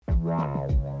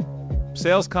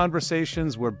Sales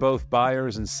conversations where both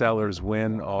buyers and sellers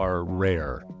win are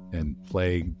rare and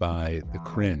plagued by the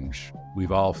cringe.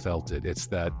 We've all felt it. It's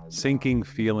that sinking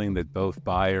feeling that both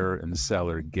buyer and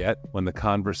seller get when the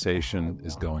conversation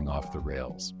is going off the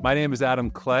rails. My name is Adam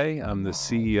Clay. I'm the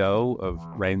CEO of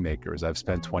Rainmakers. I've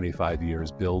spent 25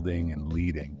 years building and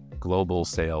leading global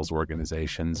sales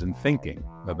organizations and thinking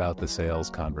about the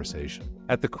sales conversation.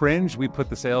 At the Cringe, we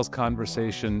put the sales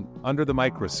conversation under the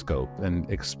microscope and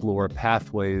explore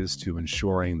pathways to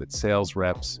ensuring that sales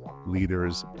reps,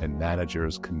 leaders, and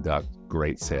managers conduct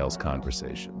great sales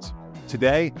conversations.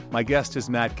 Today, my guest is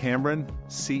Matt Cameron,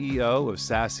 CEO of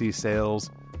SaaSy Sales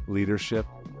Leadership.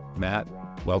 Matt,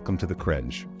 welcome to the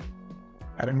Cringe.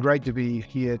 Adam, great to be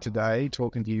here today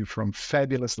talking to you from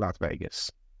fabulous Las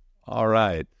Vegas. All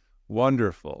right.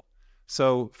 Wonderful.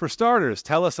 So for starters,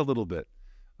 tell us a little bit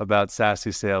about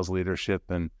SaaSy Sales Leadership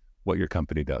and what your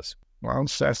company does. Well,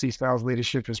 SaaSy Sales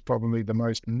Leadership is probably the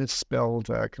most misspelled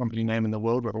company name in the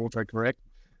world with autocorrect.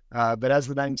 But as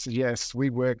the name suggests, we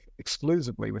work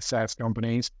exclusively with SaaS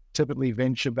companies, typically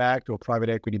venture-backed or private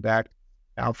equity-backed.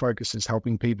 Our focus is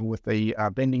helping people with the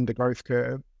bending the growth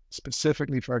curve,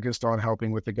 specifically focused on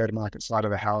helping with the go-to-market side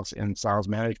of the house in sales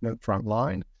management,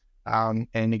 frontline,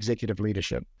 and executive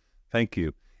leadership. Thank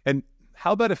you. And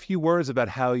how about a few words about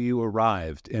how you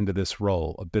arrived into this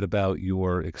role, a bit about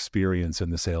your experience in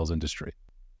the sales industry?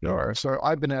 Sure. So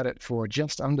I've been at it for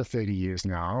just under 30 years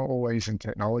now, always in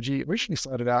technology. Originally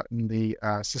started out in the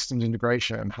systems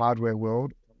integration and hardware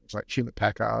world, like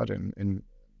Hewlett-Packard and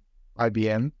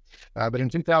IBM. But in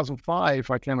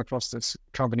 2005, I came across this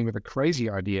company with a crazy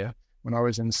idea when I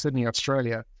was in Sydney,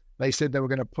 Australia. They said they were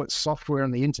going to put software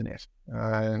on the internet,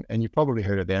 and you've probably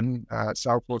heard of them,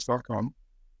 Salesforce.com.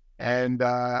 And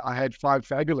I had 5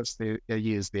 fabulous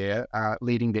years there,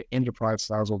 leading the enterprise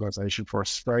sales organization for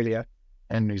Australia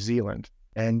and New Zealand.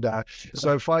 And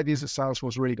so 5 years at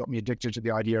Salesforce really got me addicted to the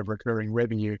idea of recurring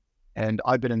revenue. And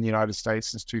I've been in the United States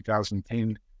since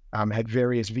 2010, had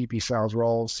various VP sales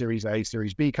roles, Series A,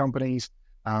 Series B companies,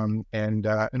 and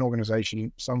an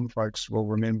organization some folks will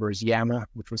remember as Yammer,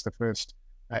 which was the first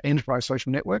enterprise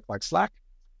social network like Slack.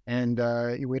 And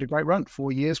we had a great run.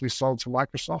 4 years, we sold to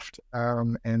Microsoft,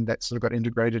 and that sort of got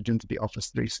integrated into the Office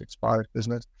 365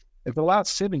 business. And for the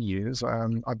last 7 years,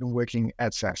 I've been working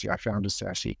at SaaSy. I founded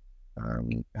SaaSy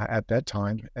at that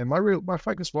time. And my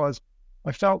focus was,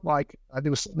 I felt like there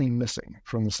was something missing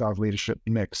from the sales leadership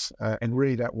mix. And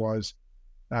really that was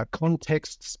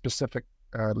context-specific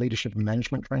leadership and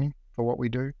management training for what we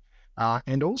do.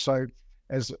 And also,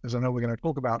 as I know we're going to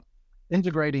talk about,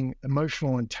 integrating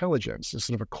emotional intelligence is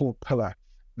sort of a core pillar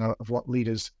of what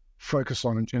leaders focus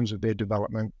on in terms of their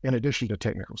development, in addition to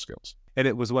technical skills. And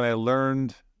it was when I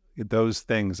learned those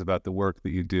things about the work that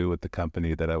you do at the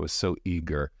company that I was so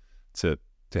eager to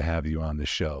have you on the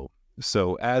show.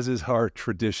 So as is our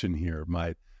tradition here,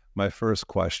 my first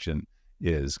question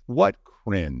is, what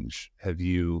cringe have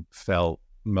you felt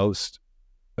most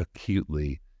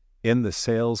acutely in the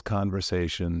sales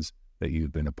conversations that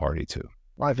you've been a party to?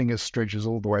 I think it stretches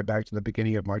all the way back to the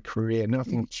beginning of my career.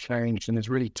 Nothing's changed, and there's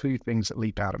really 2 things that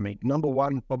leap out at me. Number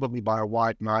one, probably by a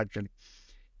wide margin,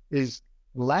 is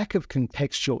lack of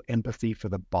contextual empathy for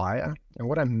the buyer. And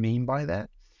what I mean by that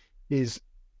is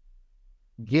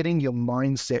getting your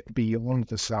mindset beyond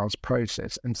the sales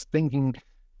process and thinking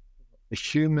the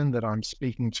human that I'm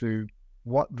speaking to,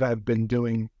 what they've been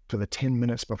doing for the 10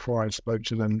 minutes before I spoke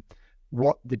to them,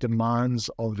 what the demands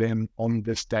of them on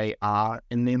this day are,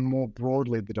 and then more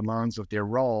broadly, the demands of their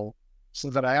role, so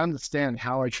that I understand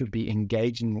how I should be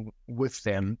engaging with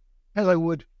them as I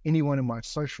would anyone in my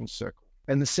social circle.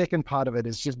 And the second part of it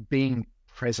is just being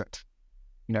present,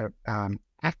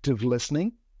 active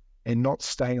listening and not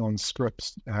staying on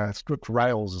script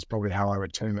rails is probably how I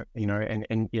would term it,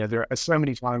 and there are so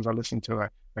many times I listen to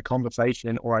a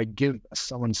conversation or I give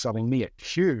someone selling me a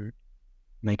cue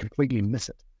and they completely miss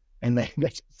it. And they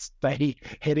just stay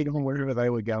heading on wherever they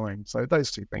were going. So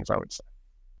those 2 things I would say.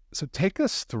 So take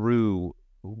us through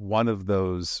one of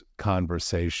those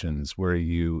conversations where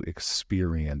you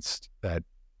experienced that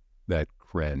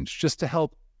cringe, just to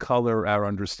help color our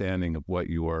understanding of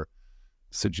what you are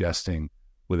suggesting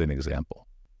with an example.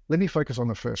 Let me focus on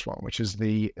the first one, which is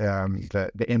the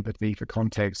empathy for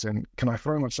context. And can I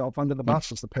throw myself under the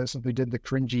bus as the person who did the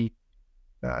cringy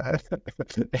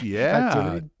activity?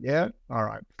 Yeah. All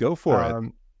right. Go for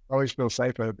it. I always feel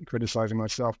safer criticizing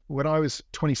myself. When I was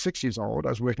 26 years old, I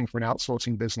was working for an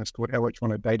outsourcing business called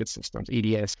Electronic Data Systems,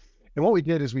 EDS. And what we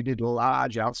did is we did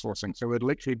large outsourcing. So we'd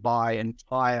literally buy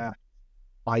entire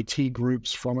IT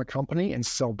groups from a company and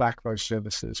sell back those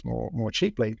services more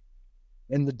cheaply.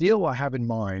 And the deal I have in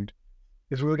mind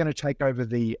is we were going to take over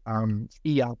the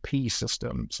ERP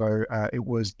system. So it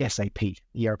was SAP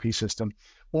ERP system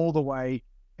all the way,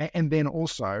 and then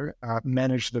also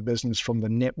manage the business from the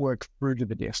network through to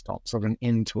the desktop, sort of an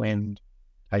end-to-end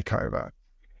takeover.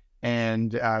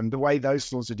 And the way those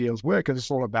sorts of deals work is it's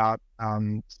all about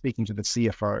speaking to the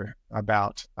CFO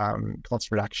about cost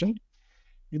reduction.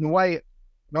 In the way,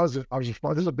 I was just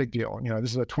this is a big deal.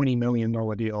 This is a $20 million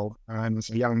deal. And as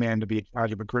a young man to be in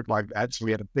charge of a group like that. So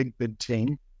we had a big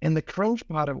team. And the cringe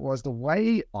part of it was the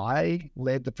way I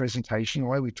led the presentation, the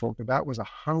way we talked about was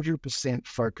 100%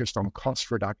 focused on cost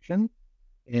reduction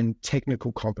and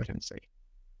technical competency.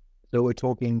 So we're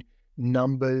talking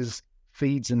numbers,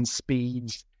 feeds and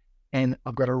speeds. And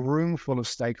I've got a room full of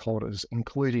stakeholders,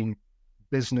 including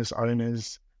business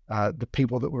owners, the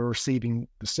people that were receiving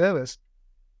the service.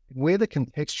 Where the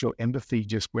contextual empathy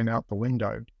just went out the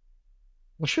window,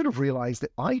 I should have realized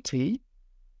that IT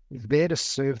is there to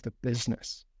serve the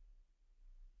business.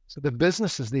 So the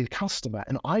business is the customer,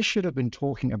 and I should have been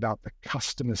talking about the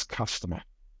customer's customer,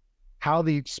 how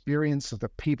the experience of the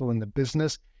people in the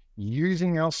business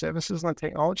using our services and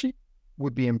technology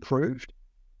would be improved,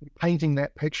 painting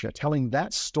that picture, telling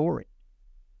that story.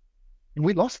 And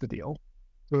we lost the deal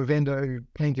to a vendor who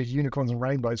painted unicorns and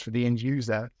rainbows for the end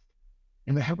user.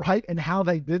 And how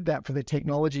they did that for the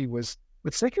technology was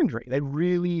secondary. They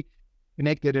really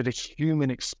connected at a human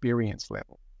experience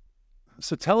level.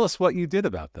 So tell us what you did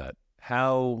about that.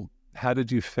 How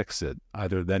did you fix it,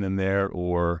 either then and there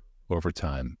or over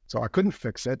time? So I couldn't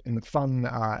fix it. And the fun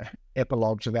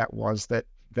epilogue to that was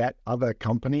that other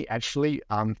company actually,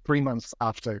 3 months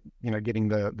after getting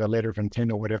the letter of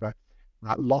intent or whatever,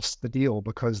 lost the deal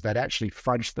because they'd actually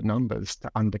fudged the numbers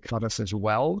to undercut us as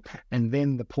well. And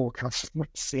then the poor customer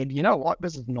said, you know what,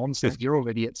 this is nonsense. You're all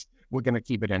idiots. We're going to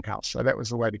keep it in-house. So that was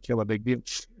the way to kill a big deal.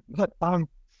 But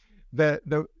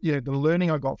the learning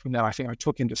I got from that, I think I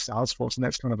took into Salesforce, and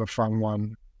that's kind of a fun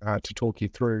one to talk you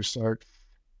through. So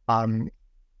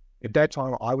at that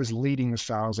time, I was leading the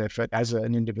sales effort as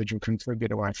an individual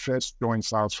contributor. When I first joined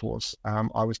Salesforce,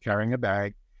 I was carrying a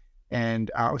bag.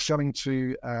 And I was selling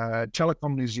to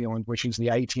Telecom New Zealand, which is the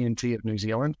AT&T of New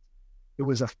Zealand. It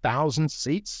was 1,000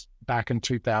 seats back in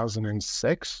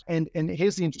 2006. And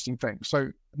here's the interesting thing.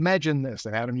 So imagine this,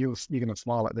 and Adam, you're going to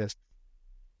smile at this.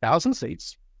 1,000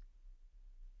 seats,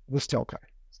 this telco.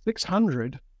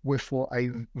 600 were for a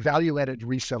value-added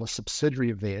reseller subsidiary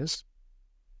of theirs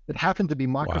that happened to be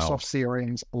Microsoft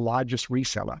CRM's largest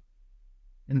reseller.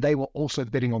 And they were also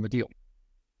bidding on the deal.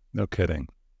 No kidding.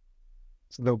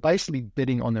 So they were basically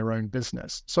bidding on their own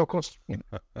business. So of course,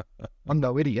 I'm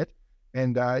no idiot.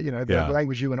 And, the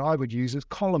language you and I would use is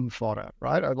column fodder,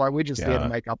 right? Like we're just there to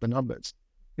make up the numbers.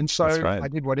 And so I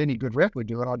did what any good rep would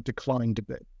do, and I declined to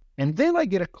bid. And then I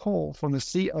get a call from the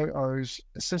COO's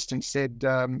assistant, said,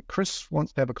 Chris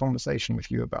wants to have a conversation with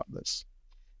you about this.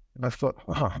 And I thought,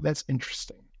 that's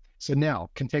interesting. So now,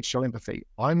 contextual empathy.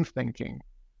 I'm thinking,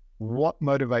 what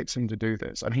motivates him to do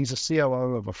this? And he's a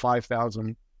COO of a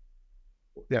 5,000,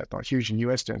 it's not huge in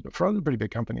US terms, but for a pretty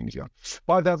big company in New Zealand,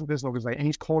 5,000 person organization, and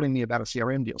he's calling me about a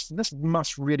CRM deal. So this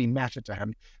must really matter to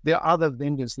him. There are other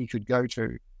vendors he could go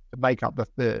to make up the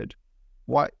third.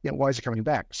 Why is he coming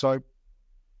back? So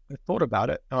I thought about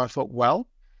it, and I thought, well,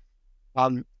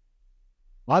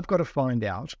 I've got to find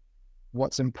out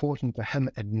what's important to him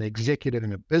at an executive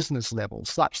and a business level,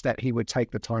 such that he would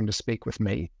take the time to speak with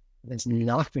me. There's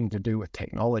nothing to do with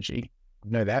technology. I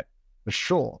know that for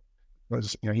sure.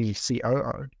 Was he's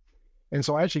COO, and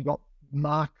so I actually got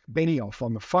Mark Benioff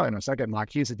on the phone. I said, "Okay, Mark,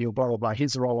 here's the deal. Blah blah blah.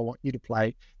 Here's the role I want you to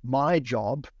play. My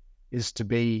job is to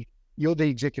be. You're the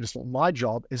executive. So my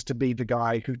job is to be the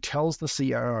guy who tells the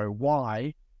COO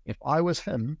why, if I was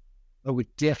him, I would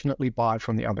definitely buy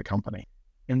from the other company."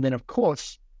 And then, of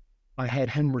course, I had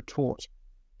him retort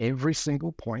every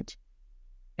single point,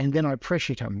 and then I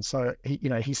pressured him. So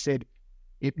he said,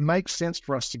 "It makes sense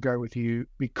for us to go with you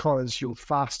because you're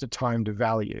faster time to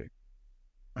value."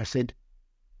 I said,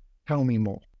 "Tell me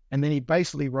more." And then he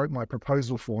basically wrote my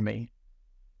proposal for me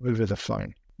over the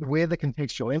phone. Where the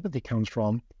contextual empathy comes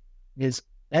from is,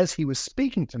 as he was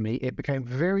speaking to me, it became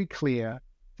very clear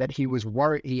that he was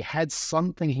worried. He had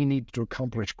something he needed to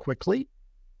accomplish quickly,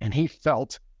 and he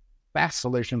felt SaaS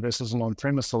solution versus an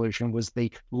on-premise solution was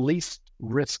the least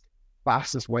risk,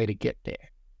 fastest way to get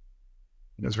there.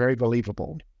 It was very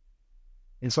believable,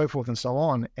 and so forth and so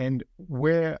on. And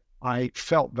where I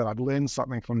felt that I'd learned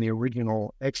something from the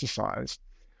original exercise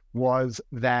was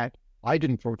that I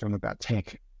didn't talk to him about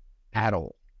tech at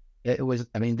all.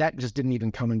 That just didn't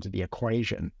even come into the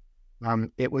equation.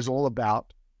 It was all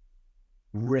about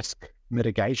risk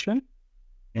mitigation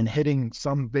and hitting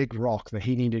some big rock that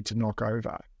he needed to knock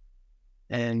over.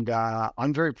 And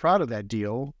I'm very proud of that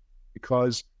deal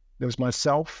because there was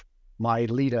myself, my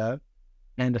leader,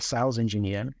 and a sales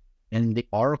engineer, and the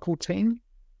Oracle team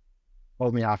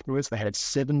told me afterwards they had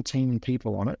 17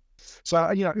 people on it.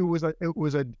 So, it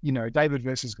was a David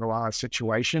versus Goliath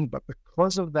situation, but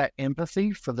because of that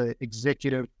empathy for the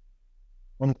executive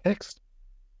context,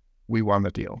 we won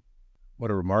the deal.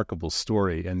 What a remarkable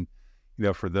story. And,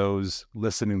 for those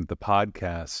listening to the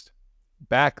podcast,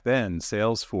 back then,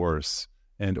 Salesforce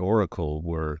and Oracle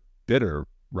were bitter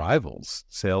rivals.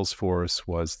 Salesforce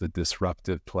was the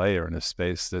disruptive player in a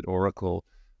space that Oracle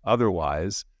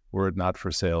otherwise, were it not for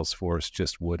Salesforce,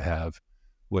 just would have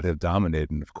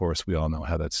dominated. And of course, we all know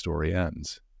how that story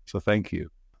ends. So thank you.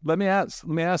 Let me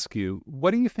ask you, what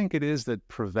do you think it is that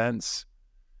prevents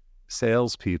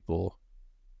salespeople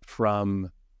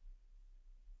from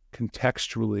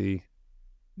contextually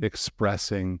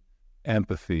expressing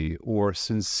empathy or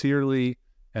sincerely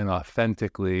and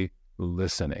authentically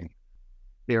listening?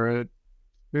 There are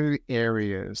two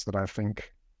areas that I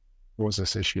think cause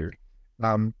this issue.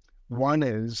 One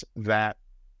is that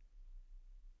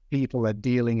people are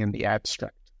dealing in the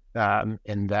abstract,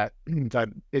 and that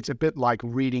it's a bit like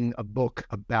reading a book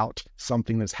about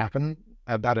something that's happened,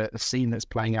 about a scene that's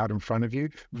playing out in front of you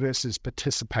versus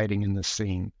participating in the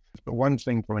scene. But one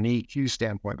thing from an EQ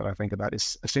standpoint that I think about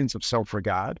is a sense of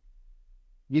self-regard.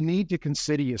 You need to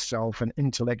consider yourself an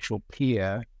intellectual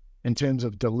peer in terms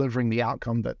of delivering the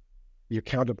outcome that your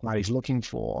counterparty is looking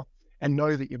for, and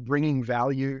know that you're bringing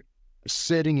value,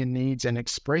 asserting your needs, and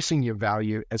expressing your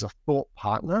value as a thought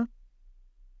partner,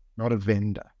 not a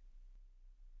vendor.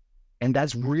 And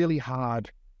that's really hard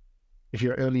if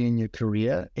you're early in your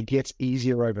career. It gets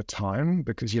easier over time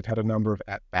because you've had a number of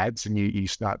at-bats and you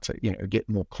start to get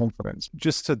more confidence.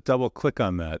 Just to double click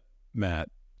on that, Matt,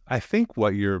 I think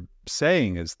what you're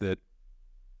saying is that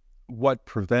what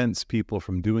prevents people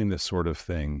from doing this sort of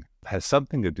thing has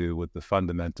something to do with the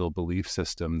fundamental belief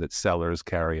system that sellers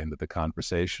carry into the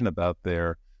conversation about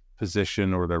their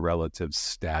position or their relative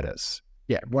status.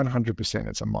 Yeah, 100%.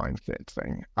 It's a mindset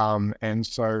thing. And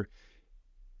so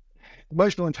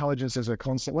emotional intelligence is a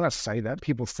concept. When I say that,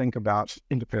 people think about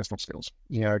interpersonal skills,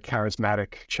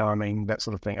 charismatic, charming, that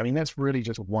sort of thing. I mean, that's really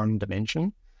just one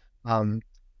dimension.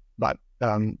 But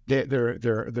there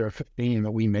are 15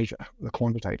 that we measure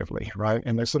quantitatively, right?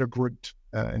 And they're sort of grouped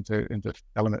into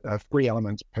three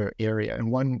elements per area.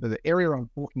 And the area I'm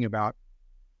talking about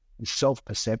is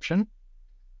self-perception,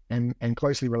 and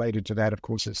closely related to that, of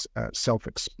course, is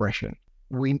self-expression.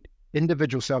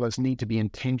 Individual sellers need to be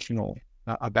intentional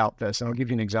about this. And I'll give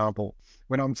you an example.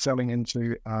 When I'm selling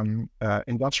into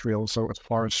industrial, so it's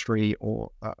forestry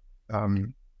or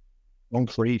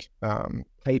concrete,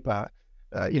 paper,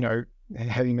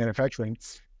 heavy manufacturing,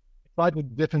 try to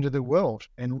dip into the world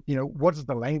and, what is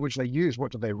the language they use?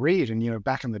 What do they read? And,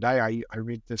 back in the day, I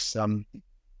read this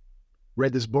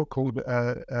book called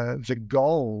The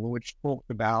Goal, which talked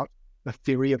about the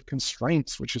theory of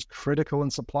constraints, which is critical in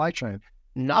supply chain.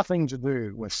 Nothing to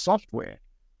do with software,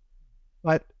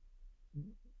 but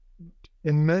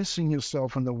immersing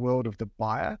yourself in the world of the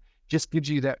buyer just gives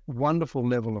you that wonderful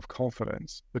level of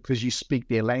confidence because you speak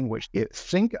their language.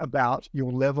 Think about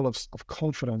your level of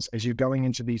confidence as you're going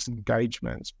into these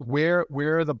engagements. Where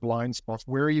are the blind spots?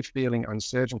 Where are you feeling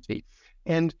uncertainty?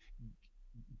 And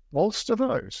bolster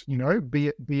those, be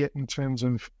it in terms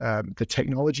of the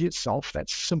technology itself.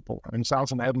 That's simple. I mean,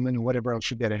 sales enablement and whatever else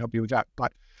should be able to help you with that.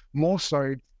 But more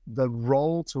so the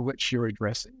role to which you're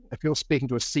addressing. If you're speaking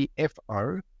to a CFO,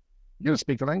 you're going to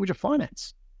speak the language of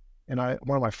finance. And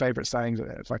one of my favorite sayings,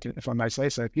 if I may say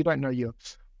so, if you don't know your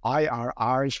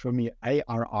IRRs from your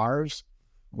ARRs,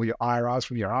 or your IRRs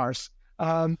from your Rs,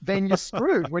 then you're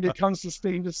screwed when it comes to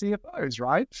speaking to CFOs,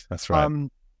 right? That's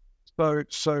right.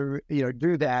 So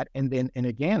do that. And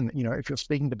again, if you're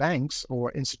speaking to banks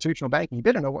or institutional banking, you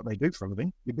better know what they do for a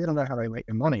living. You better know how they make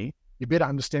their money. You better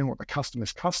understand what the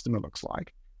customer's customer looks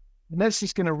like. And that's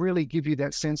just going to really give you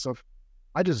that sense of,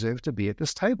 I deserve to be at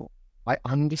this table. I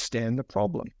understand the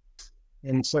problem.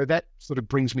 And so that sort of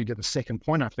brings me to the second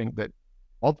point, I think, that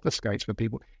obfuscates for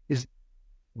people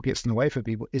gets in the way for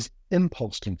people is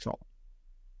impulse control.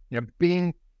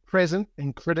 Being present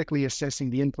and critically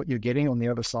assessing the input you're getting on the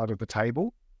other side of the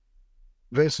table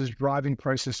versus driving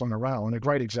process on a rail. And a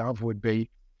great example would be,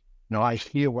 I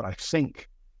hear what I think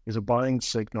is a buying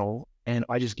signal and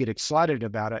I just get excited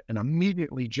about it and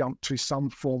immediately jump to some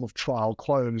form of trial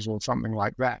close or something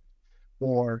like that.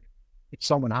 Or if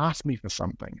someone asks me for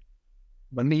something,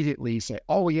 immediately say,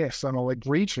 oh yes, and I'll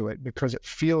agree to it because it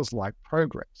feels like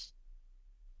progress.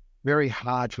 very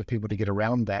hard for people to get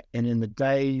around that. And in the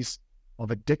days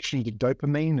of addiction to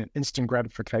dopamine and instant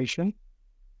gratification,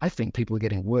 I think people are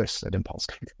getting worse at impulse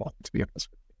control, to be honest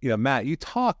with you. You know, Matt, you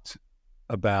talked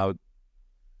about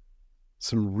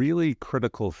some really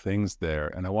critical things there,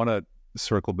 and I want to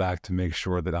circle back to make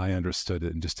sure that I understood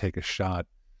it and just take a shot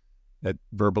at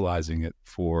verbalizing it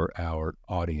for our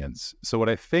audience. So what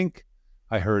I think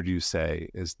I heard you say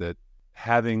is that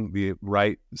having the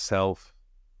right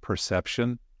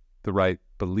self-perception, the right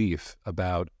belief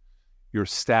about your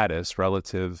status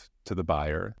relative to the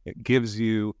buyer, it gives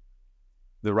you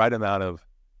the right amount of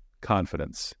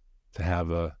confidence to have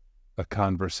a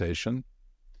conversation.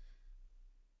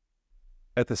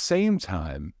 At the same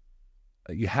time,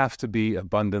 you have to be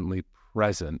abundantly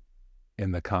present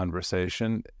in the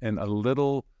conversation and a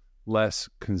little less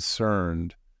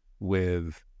concerned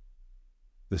with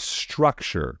the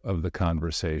structure of the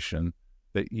conversation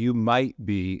that you might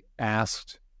be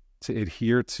asked to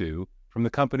adhere to from the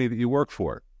company that you work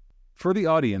for. For the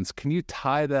audience, can you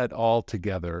tie that all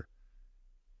together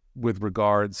with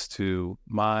regards to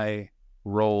my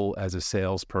role as a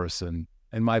salesperson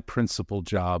and my principal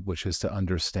job, which is to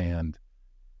understand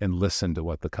and listen to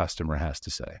what the customer has to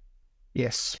say?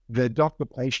 Yes, the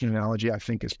doctor-patient analogy I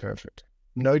think is perfect.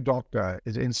 No doctor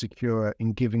is insecure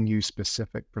in giving you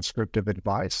specific prescriptive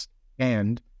advice,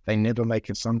 and they never make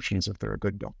assumptions if they're a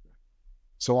good doctor.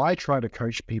 So I try to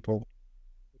coach people,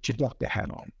 put your doctor hat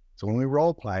on. So when we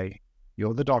role play,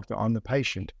 you're the doctor, I'm the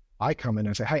patient. I come in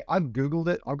and say, hey, I've Googled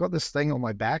it. I've got this thing on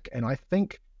my back, and I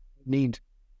think I need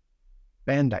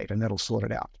Band-Aid, and that'll sort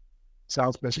it out.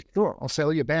 Salesperson, sure, I'll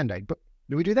sell you a Band-Aid. But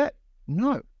do we do that?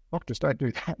 No, doctors don't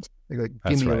do that. They go,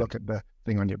 give me a look at the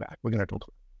thing on your back. We're going to talk.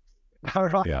 All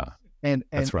right. Yeah. And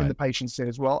the patient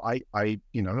says, well, I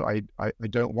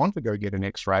don't want to go get an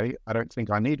X-ray. I don't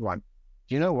think I need one.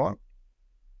 You know what?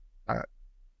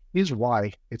 Here's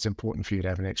why it's important for you to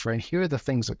have an X-ray. And here are the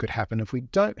things that could happen if we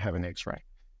don't have an X-ray.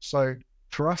 So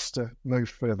for us to move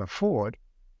further forward,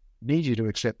 we need you to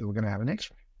accept that we're going to have an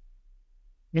X-ray.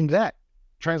 And that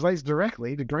translates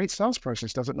directly to great sales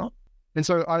process, does it not? And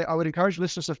so I would encourage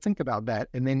listeners to think about that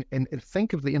and then and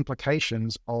think of the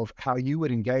implications of how you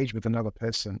would engage with another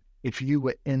person if you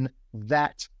were in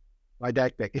that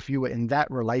didactic, if you were in that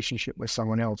relationship with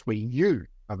someone else where you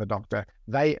are the doctor,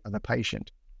 they are the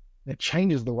patient. It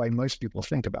changes the way most people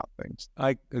think about things.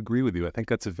 I agree with you. I think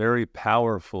that's a very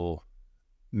powerful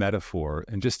metaphor.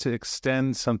 And just to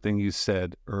extend something you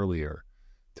said earlier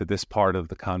to this part of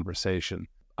the conversation,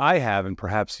 I have, and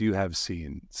perhaps you have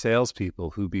seen,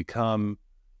 salespeople who become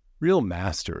real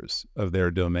masters of their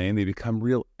domain. They become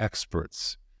real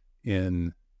experts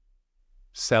in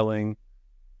selling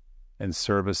and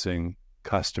servicing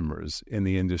customers in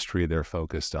the industry they're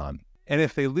focused on. And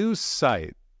if they lose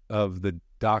sight of the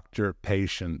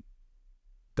doctor-patient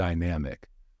dynamic,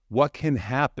 what can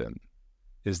happen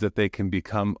is that they can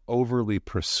become overly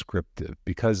prescriptive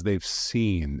because they've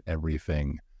seen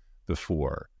everything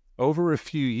before. Over a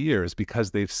few years,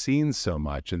 because they've seen so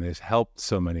much and they've helped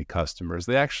so many customers,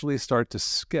 they actually start to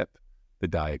skip the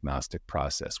diagnostic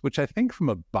process, which I think from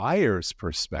a buyer's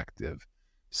perspective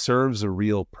serves a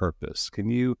real purpose. Can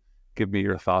you give me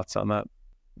your thoughts on that?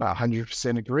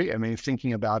 100% agree. I mean,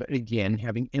 thinking about it again,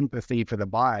 having empathy for the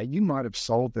buyer, you might have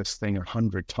sold this thing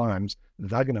 100 times.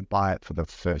 They're going to buy it for the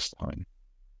first time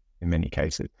in many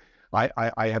cases. I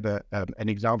have an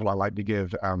example I like to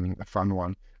give, a fun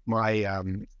one.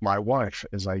 My wife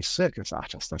is a circus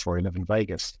artist. That's where we live in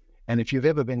Vegas. And if you've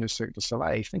ever been to Cirque du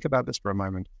Soleil, think about this for a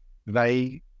moment.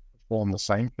 They perform the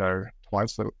same show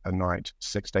twice a night,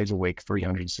 6 days a week,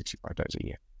 365 days a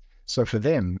year. So for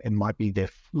them, it might be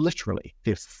literally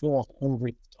their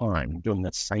 400th time doing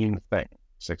the same thing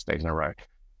 6 days in a row.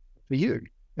 For you,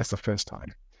 that's the first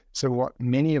time. So what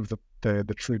many of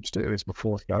the troops do is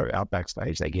before show, out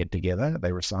backstage, they get together,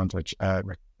 they recite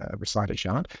a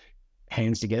chant,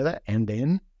 hands together, and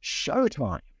then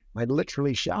showtime. They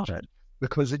literally shout it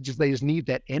because they just need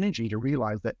that energy to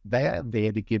realize that they're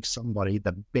there to give somebody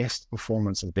the best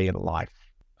performance of their life.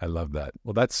 I love that.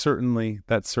 Well, that certainly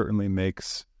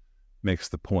makes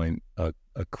the point a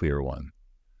clear one.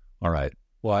 All right.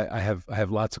 Well, I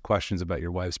have lots of questions about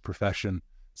your wife's profession.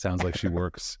 Sounds like she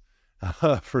works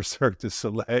for Cirque du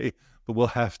Soleil, but we'll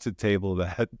have to table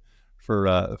that for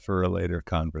a later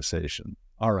conversation.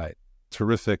 All right.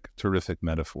 Terrific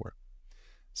metaphor.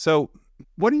 So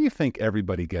what do you think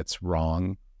everybody gets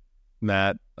wrong,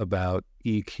 Matt, about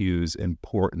EQ's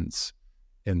importance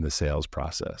in the sales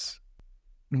process?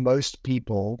 Most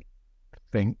people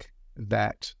think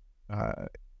that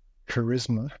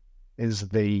charisma is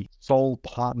the sole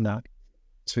partner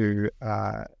to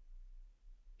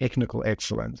technical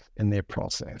excellence in their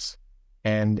process.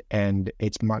 And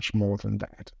it's much more than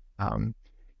that.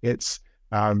 It's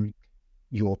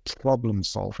your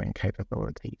problem-solving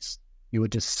capabilities, your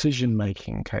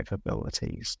decision-making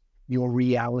capabilities, your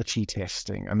reality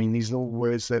testing. I mean, these are all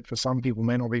words that for some people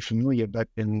may not be familiar, but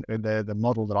in the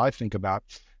model that I think about,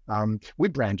 we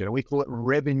brand it. We call it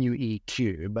revenue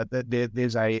EQ, but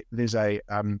there's the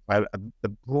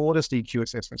broadest EQ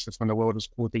assessment system in the world is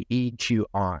called the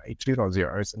EQI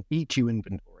 2.0. It's an EQ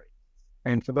inventory.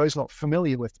 And for those not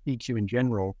familiar with EQ in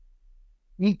general,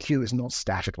 EQ is not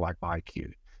static like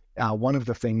IQ. One of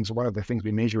the things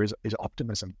we measure is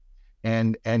optimism.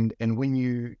 And when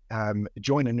you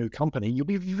join a new company, you'll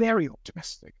be very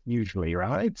optimistic usually,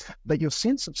 right? But your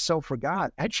sense of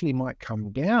self-regard actually might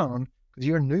come down because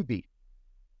you're a newbie.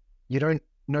 You don't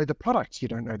know the products. You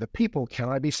don't know the people. Can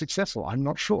I be successful? I'm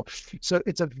not sure. So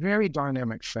it's a very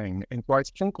dynamic thing. And I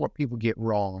think what people get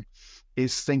wrong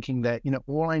is thinking that,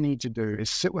 all I need to do is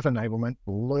sit with enablement,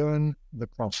 learn the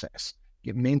process,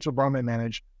 get mentored by my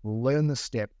manager, learn the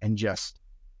step, and just,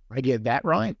 I get that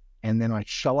right. And then I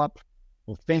show up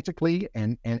authentically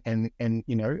and a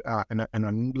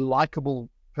likable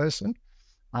person.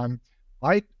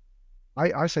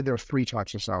 I say there are three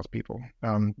types of salespeople.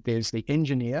 There's the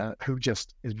engineer who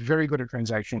just is very good at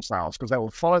transactional sales because they will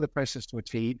follow the process to a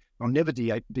T. They'll never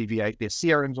deviate. Their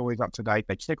CRM's always up to date.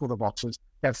 They check all the boxes.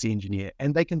 That's the engineer.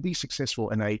 And they can be successful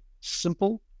in a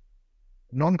simple,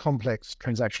 non-complex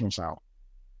transactional sale.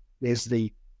 There's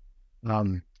the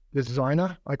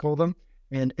designer, I call them.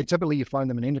 And typically you find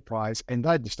them in enterprise and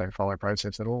they just don't follow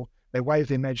process at all. They wave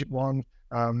their magic wand.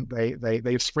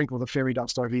 They sprinkle the fairy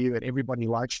dust over you and everybody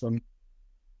likes them.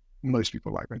 Most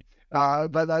people like them.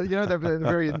 But they're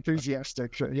very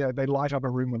enthusiastic. They light up a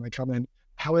room when they come in.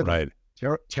 However, right.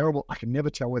 Terrible. I can never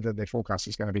tell whether their forecast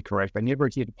is going to be correct. They never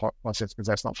adhere to process because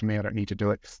that's not for me. I don't need to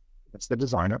do it. That's the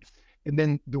designer. And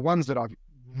then the ones that I'm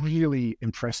really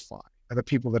impressed by are the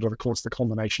people that are, of course, the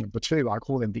combination of the two. I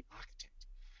call them the architect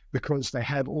because they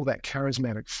have all that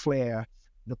charismatic flair.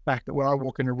 The fact that when I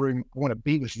walk in a room, I want to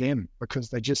be with them because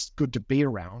they're just good to be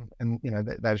around, and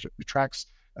that attracts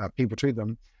people to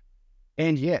them.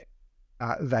 And yet,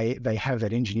 they have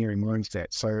that engineering mindset.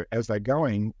 So as they're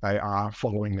going, they are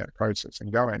following that process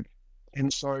and going.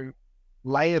 And so,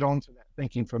 layered onto that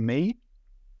thinking for me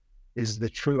is the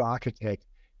true architect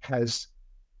has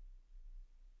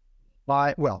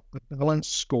a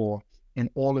balanced score in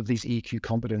all of these EQ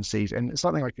competencies. And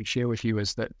something I could share with you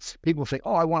is that people think,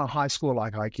 I want a high score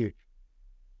like IQ.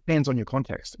 Depends on your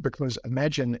context, because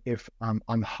imagine if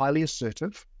I'm highly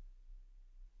assertive,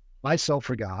 high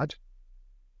self-regard,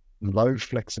 low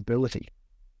flexibility.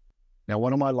 Now,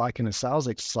 what am I like in a sales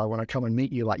exercise when I come and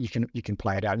meet you? Like you can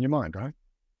play it out in your mind, right?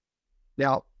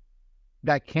 Now,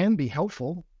 that can be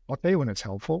helpful. I'll tell you when it's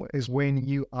helpful is when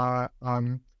you are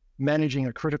managing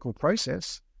a critical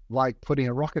process, like putting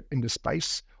a rocket into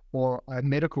space or a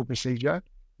medical procedure.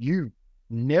 You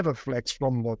never flex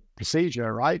from the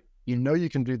procedure, right? You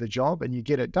can do the job and you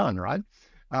get it done, right?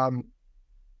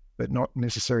 But not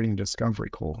necessarily in discovery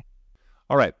call.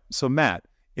 All right. So Matt,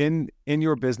 in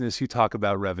your business, you talk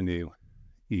about revenue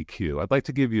EQ. I'd like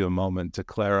to give you a moment to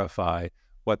clarify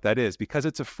what that is, because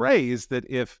it's a phrase that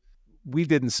if we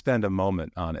didn't spend a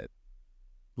moment on it,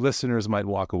 listeners might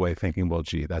walk away thinking, well,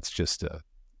 gee, that's just a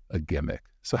gimmick.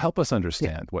 So help us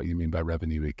understand what you mean by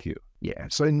revenue EQ. Yeah.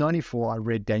 So in 94, I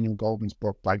read Daniel Goleman's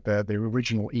book, like the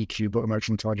original EQ book,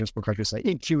 emotional intelligence book. I should say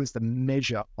EQ is the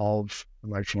measure of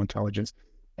emotional intelligence.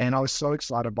 And I was so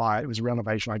excited by it. It was a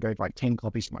renovation. I gave like 10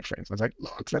 copies to my friends. I was like,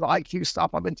 look, that IQ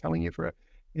stuff I've been telling you for it.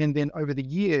 And then over the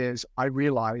years, I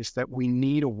realized that we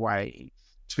need a way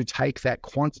to take that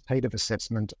quantitative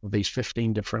assessment of these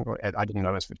 15 different, I didn't know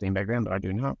it was 15 back then, but I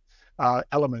do now,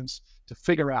 elements to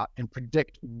figure out and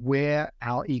predict where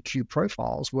our EQ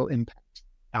profiles will impact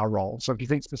our role. So if you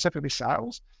think specifically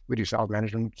sales, we do sales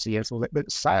management, CS, all that,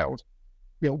 but sales,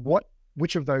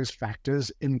 which of those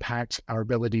factors impact our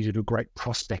ability to do great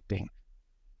prospecting,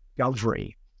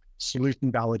 discovery,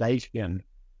 solution validation,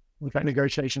 contract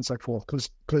negotiation, so forth,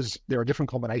 because there are different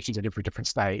combinations at every different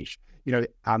stage.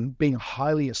 Being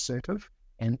highly assertive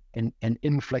and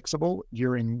inflexible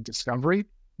during discovery,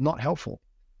 not helpful.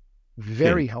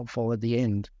 Very helpful at the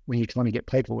end when you're trying to get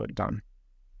paperwork done.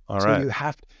 All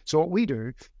right. So what we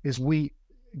do is we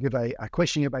give a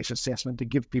questionnaire-based assessment to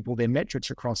give people their metrics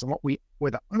across. And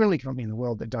we're the only company in the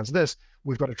world that does this.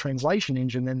 We've got a translation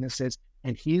engine then that says,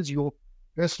 and here's your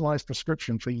personalized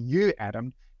prescription for you,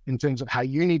 Adam, in terms of how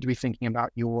you need to be thinking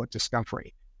about your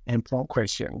discovery and prompt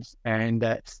questions. And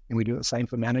we do the same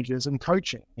for managers and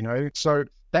coaching, So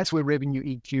that's where revenue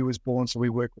EQ is born. So we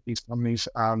work with these companies,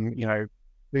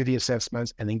 do the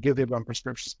assessments, and then give everyone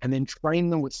prescriptions, and then train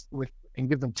them with and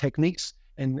give them techniques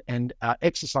and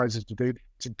exercises to do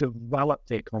to develop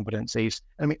their competencies.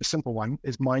 I mean, a simple one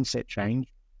is mindset change.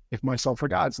 If my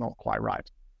self-regard's not quite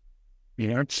right,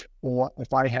 or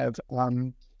if I have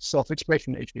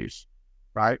self-expression issues,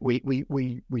 right? We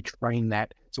train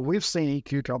that. So we've seen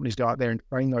EQ companies go out there and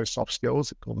train those soft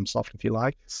skills, call them soft if you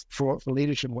like, for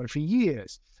leadership for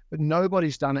years. But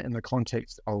nobody's done it in the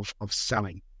context of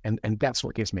selling. And that's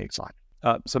what gets me excited.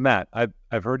 So Matt,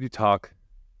 I've heard you talk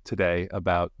today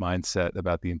about mindset,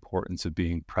 about the importance of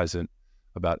being present,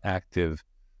 about active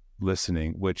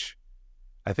listening, which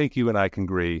I think you and I can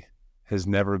agree has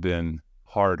never been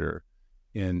harder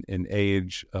in an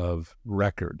age of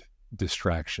record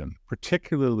distraction,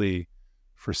 particularly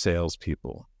for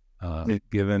salespeople,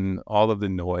 given all of the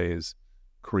noise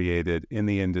created in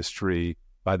the industry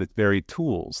by the very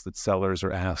tools that sellers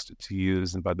are asked to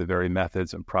use and by the very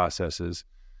methods and processes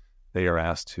they are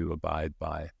asked to abide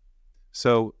by.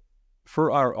 So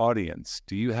for our audience,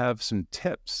 do you have some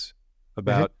tips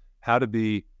about how to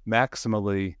be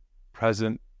maximally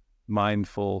present,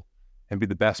 mindful, and be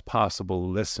the best possible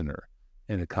listener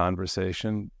in a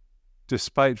conversation,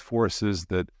 despite forces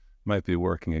that might be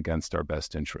working against our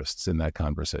best interests in that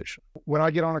conversation? When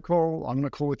I get on a call, I'm on a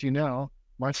call with you now,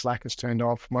 my Slack is turned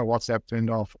off, my WhatsApp turned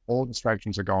off, all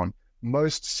distractions are gone.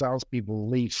 Most salespeople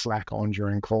leave Slack on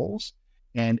during calls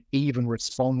and even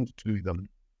respond to them,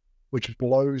 which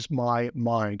blows my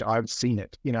mind. I've seen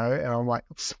it, and I'm like,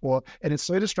 and it's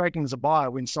so distracting as a buyer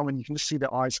when you can just see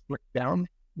their eyes flick down,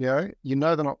 they're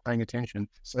not paying attention.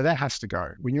 So that has to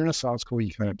go. When you're in a sales call,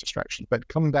 you can't have distractions. But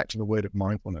coming back to the word of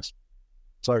mindfulness.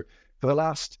 So for the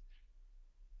last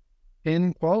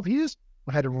 10, 12 years,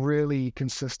 I had a really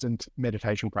consistent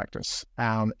meditation practice.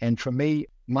 And for me,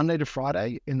 Monday to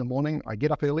Friday in the morning, I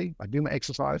get up early, I do my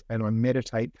exercise, and I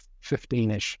meditate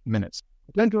 15-ish minutes.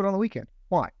 I don't do it on the weekend.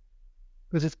 Why?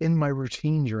 Because it's in my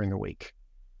routine during the week.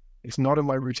 It's not in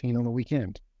my routine on the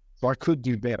weekend. So I could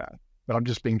do better, but I'm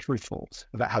just being truthful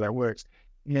about how that works.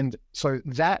 And so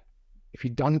that, if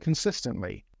you're done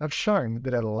consistently, I've shown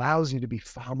that it allows you to be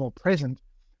far more present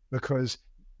because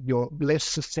you're less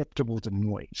susceptible to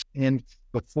noise. And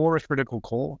before a critical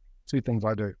call, 2 things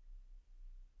I do.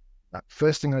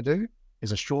 First thing I do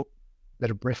is a short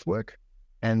bit of breath work.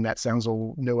 And that sounds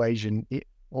all New Asian.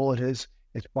 All it is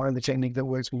find the technique that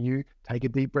works for you. Take a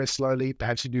deep breath slowly.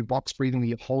 Perhaps you do box breathing,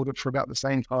 you hold it for about the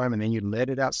same time, and then you let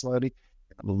it out slowly.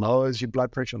 It lowers your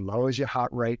blood pressure, lowers your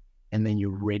heart rate, and then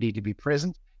you're ready to be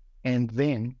present. And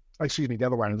then, the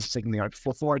other one, the second thing,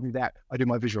 before I do that, I do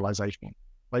my visualization.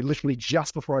 Like literally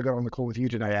just before I got on the call with you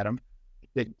today, Adam,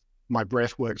 my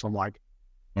breath works. I'm like,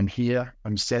 I'm here,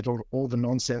 I'm settled. All the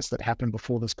nonsense that happened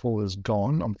before this call is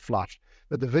gone. I'm flush.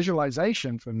 But the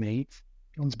visualization for me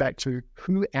comes back to,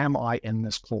 who am I in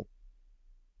this call?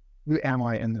 Who am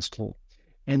I in this call?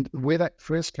 And where that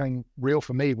first came real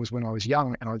for me was when I was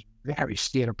young and I was very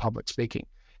scared of public speaking.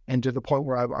 And to the point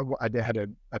where I had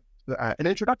an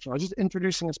introduction. I was just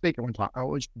introducing a speaker one time. I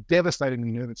was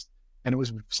devastatingly nervous. And it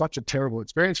was such a terrible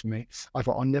experience for me. I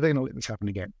thought, I'm never going to let this happen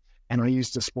again. And I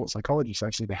used a sports psychologist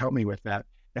actually to help me with that.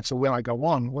 And so when I go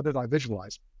on, what did I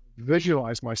visualize?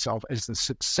 Visualize myself as the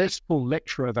successful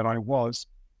lecturer that I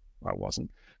wasn't,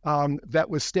 that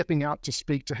was stepping out to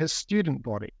speak to his student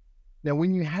body. Now,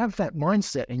 when you have that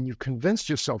mindset and you've convinced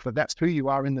yourself that that's who you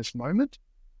are in this moment,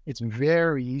 it's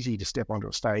very easy to step onto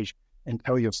a stage and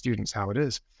tell your students how it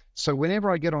is. So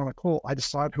whenever I get on a call, I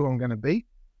decide who I'm going to be.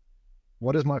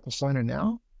 What is my persona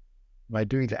now? And I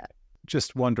do that.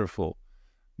 Just wonderful,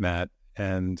 Matt.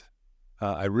 And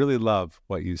I really love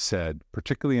what you said,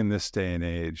 particularly in this day and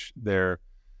age.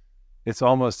 It's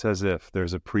almost as if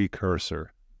there's a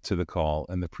precursor to the call,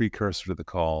 and the precursor to the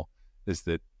call is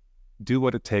that do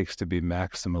what it takes to be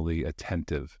maximally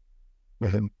attentive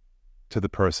to the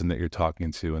person that you're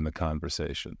talking to in the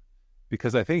conversation.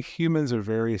 Because I think humans are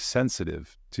very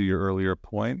sensitive, to your earlier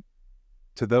point,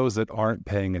 to those that aren't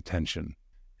paying attention.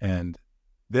 And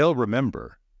they'll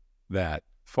remember that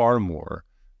far more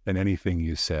than anything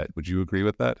you said. Would you agree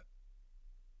with that?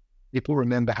 People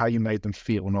remember how you made them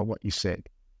feel, not what you said.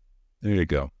 There you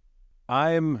go.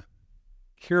 I'm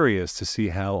curious to see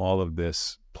how all of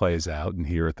this plays out. And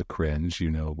here at the Cringe,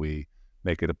 we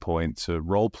make it a point to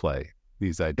role play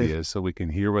these ideas so we can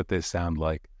hear what they sound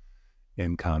like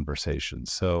in conversation.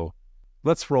 So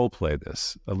let's role play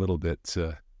this a little bit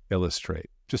to illustrate.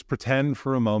 Just pretend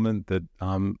for a moment that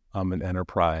I'm an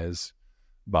enterprise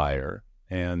buyer.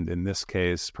 And in this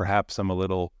case, perhaps I'm a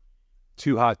little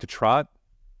too hot to trot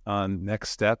on next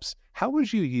steps. How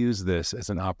would you use this as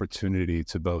an opportunity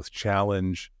to both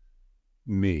challenge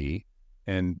me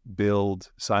and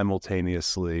build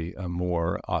simultaneously a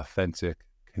more authentic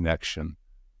connection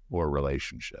or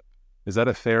relationship. Is that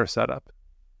a fair setup?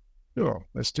 Sure,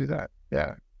 let's do that.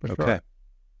 Yeah, for Okay. sure.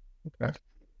 Okay.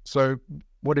 So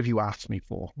what have you asked me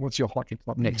for? What's your hot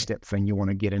top next step thing you want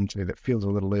to get into that feels a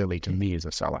little early to me as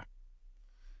a seller?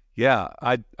 Yeah,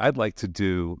 I'd like to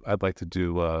do a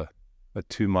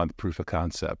 2-month proof of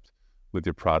concept with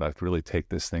your product, really take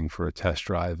this thing for a test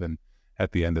drive, and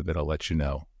at the end of it, I'll let you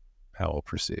know how I'll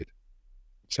proceed.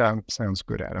 Sounds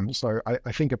good, Adam. So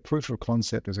I think a proof of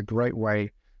concept is a great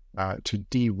way to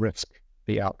de-risk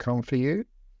the outcome for you.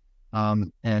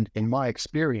 And in my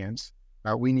experience,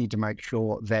 we need to make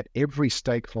sure that every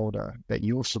stakeholder that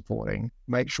you're supporting,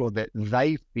 make sure that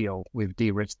they feel we've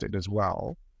de-risked it as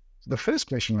well. So the first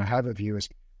question I have of you is,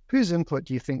 whose input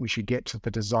do you think we should get to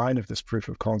the design of this proof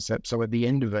of concept? So at the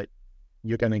end of it,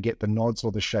 you're going to get the nods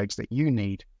or the shakes that you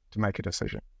need to make a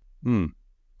decision.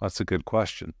 That's a good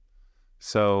question.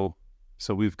 So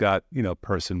we've got,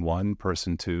 person 1,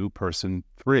 person 2, person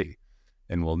 3,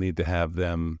 and we'll need to have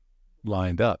them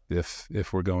lined up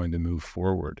if we're going to move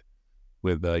forward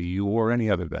with you or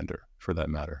any other vendor for that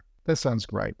matter. That sounds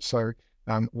great. So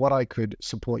what I could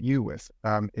support you with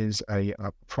is a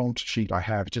prompt sheet I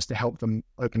have just to help them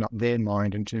open up their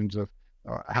mind in terms of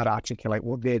how to articulate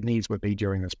what their needs would be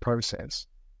during this process.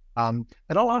 And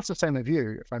I'll ask the same of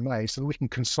you, if I may, so we can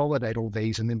consolidate all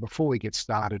these, and then before we get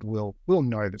started, we'll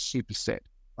know the superset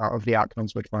of the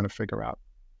outcomes we're trying to figure out.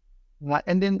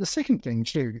 And then the second thing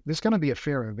too, there's going to be a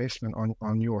fair investment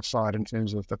on your side in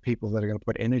terms of the people that are going to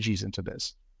put energies into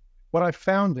this. What I've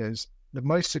found is the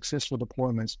most successful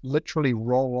deployments literally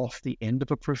roll off the end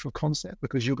of a proof of concept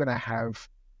because you're going to have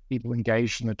people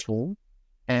engaged in the tool,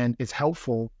 and it's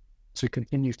helpful to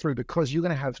continue through because you're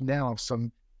going to have now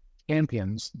some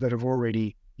champions that have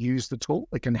already used the tool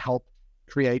that can help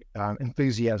create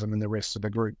enthusiasm in the rest of the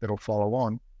group that'll follow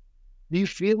on. Do you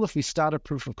feel if we start a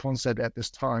proof of concept at this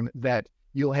time that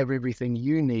you'll have everything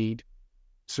you need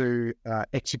to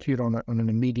execute on an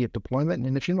immediate deployment?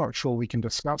 And if you're not sure, we can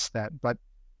discuss that. But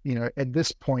at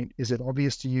this point, is it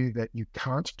obvious to you that you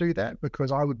can't do that?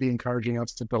 Because I would be encouraging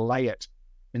us to delay it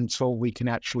until we can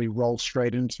actually roll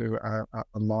straight into a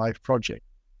live project.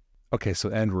 Okay, so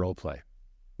end role play.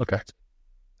 Okay.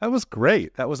 That was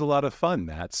great. That was a lot of fun,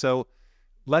 Matt. So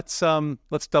let's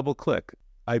double click.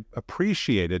 I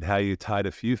appreciated how you tied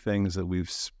a few things that we've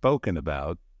spoken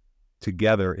about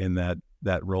together in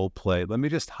that role play. Let me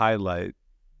just highlight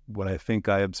what I think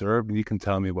I observed, and you can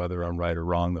tell me whether I'm right or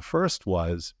wrong. The first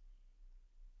was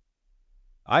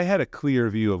I had a clear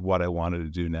view of what I wanted to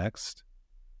do next,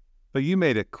 but you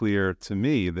made it clear to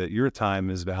me that your time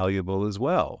is valuable as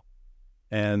well.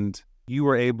 And you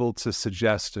were able to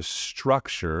suggest a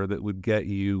structure that would get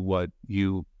you what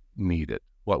you needed,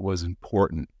 what was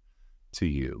important to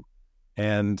you.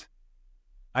 And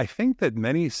I think that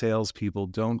many salespeople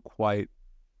don't quite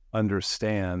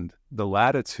understand the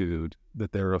latitude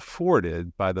that they're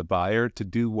afforded by the buyer to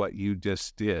do what you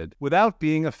just did without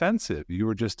being offensive. You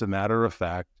were just a matter of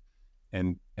fact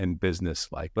and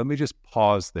business-like. Let me just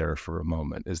pause there for a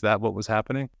moment. Is that what was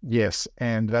happening? Yes,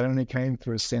 and that only came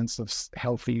through a sense of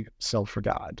healthy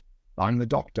self-regard. I'm the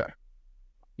doctor.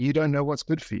 You don't know what's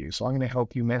good for you, so I'm going to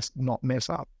help you not mess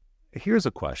up. Here's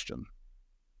a question.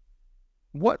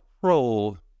 What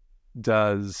role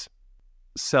does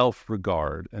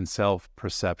self-regard and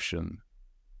self-perception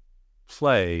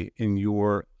play in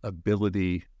your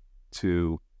ability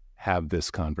to have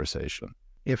this conversation?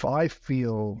 If I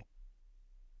feel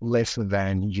lesser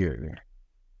than you,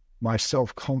 my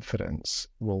self-confidence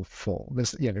will fall.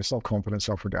 There's self-confidence,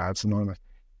 self-regard, synonymous.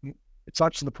 It's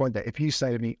such to the point that if you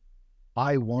say to me,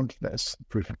 I want this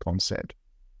proof of concept,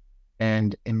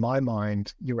 and in my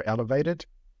mind, you're elevated,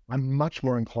 I'm much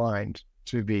more inclined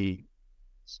to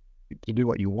do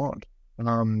what you want,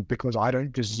 because I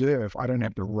don't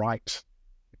have the right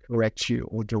to correct you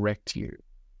or direct you.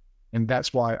 And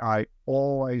that's why I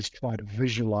always try to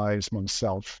visualize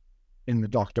myself in the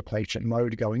doctor-patient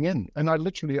mode going in. And I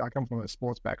come from a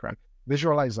sports background.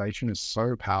 Visualization is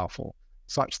so powerful,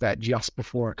 such that just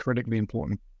before a critically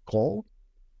important call,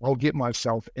 I'll get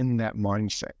myself in that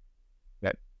mindset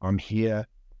that I'm here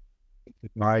to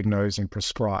diagnose and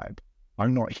prescribe.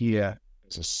 I'm not here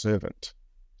as a servant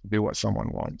to do what someone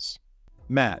wants.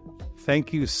 Matt,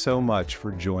 thank you so much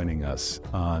for joining us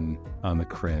on the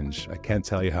Cringe. I can't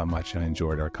tell you how much I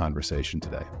enjoyed our conversation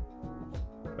today.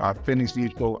 Feelings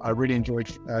mutual. I really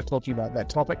enjoyed talking about that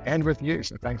topic and with you.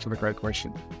 So thanks for the great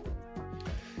question.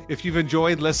 If you've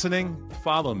enjoyed listening,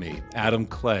 follow me, Adam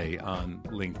Clay, on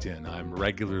LinkedIn. I'm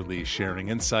regularly sharing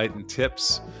insight and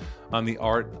tips on the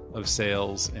art of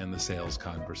sales and the sales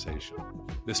conversation.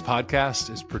 This podcast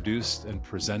is produced and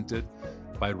presented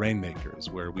by Rainmakers,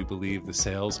 where we believe the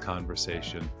sales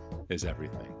conversation is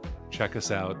everything. Check us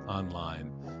out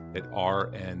online at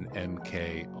rnmkrs.com.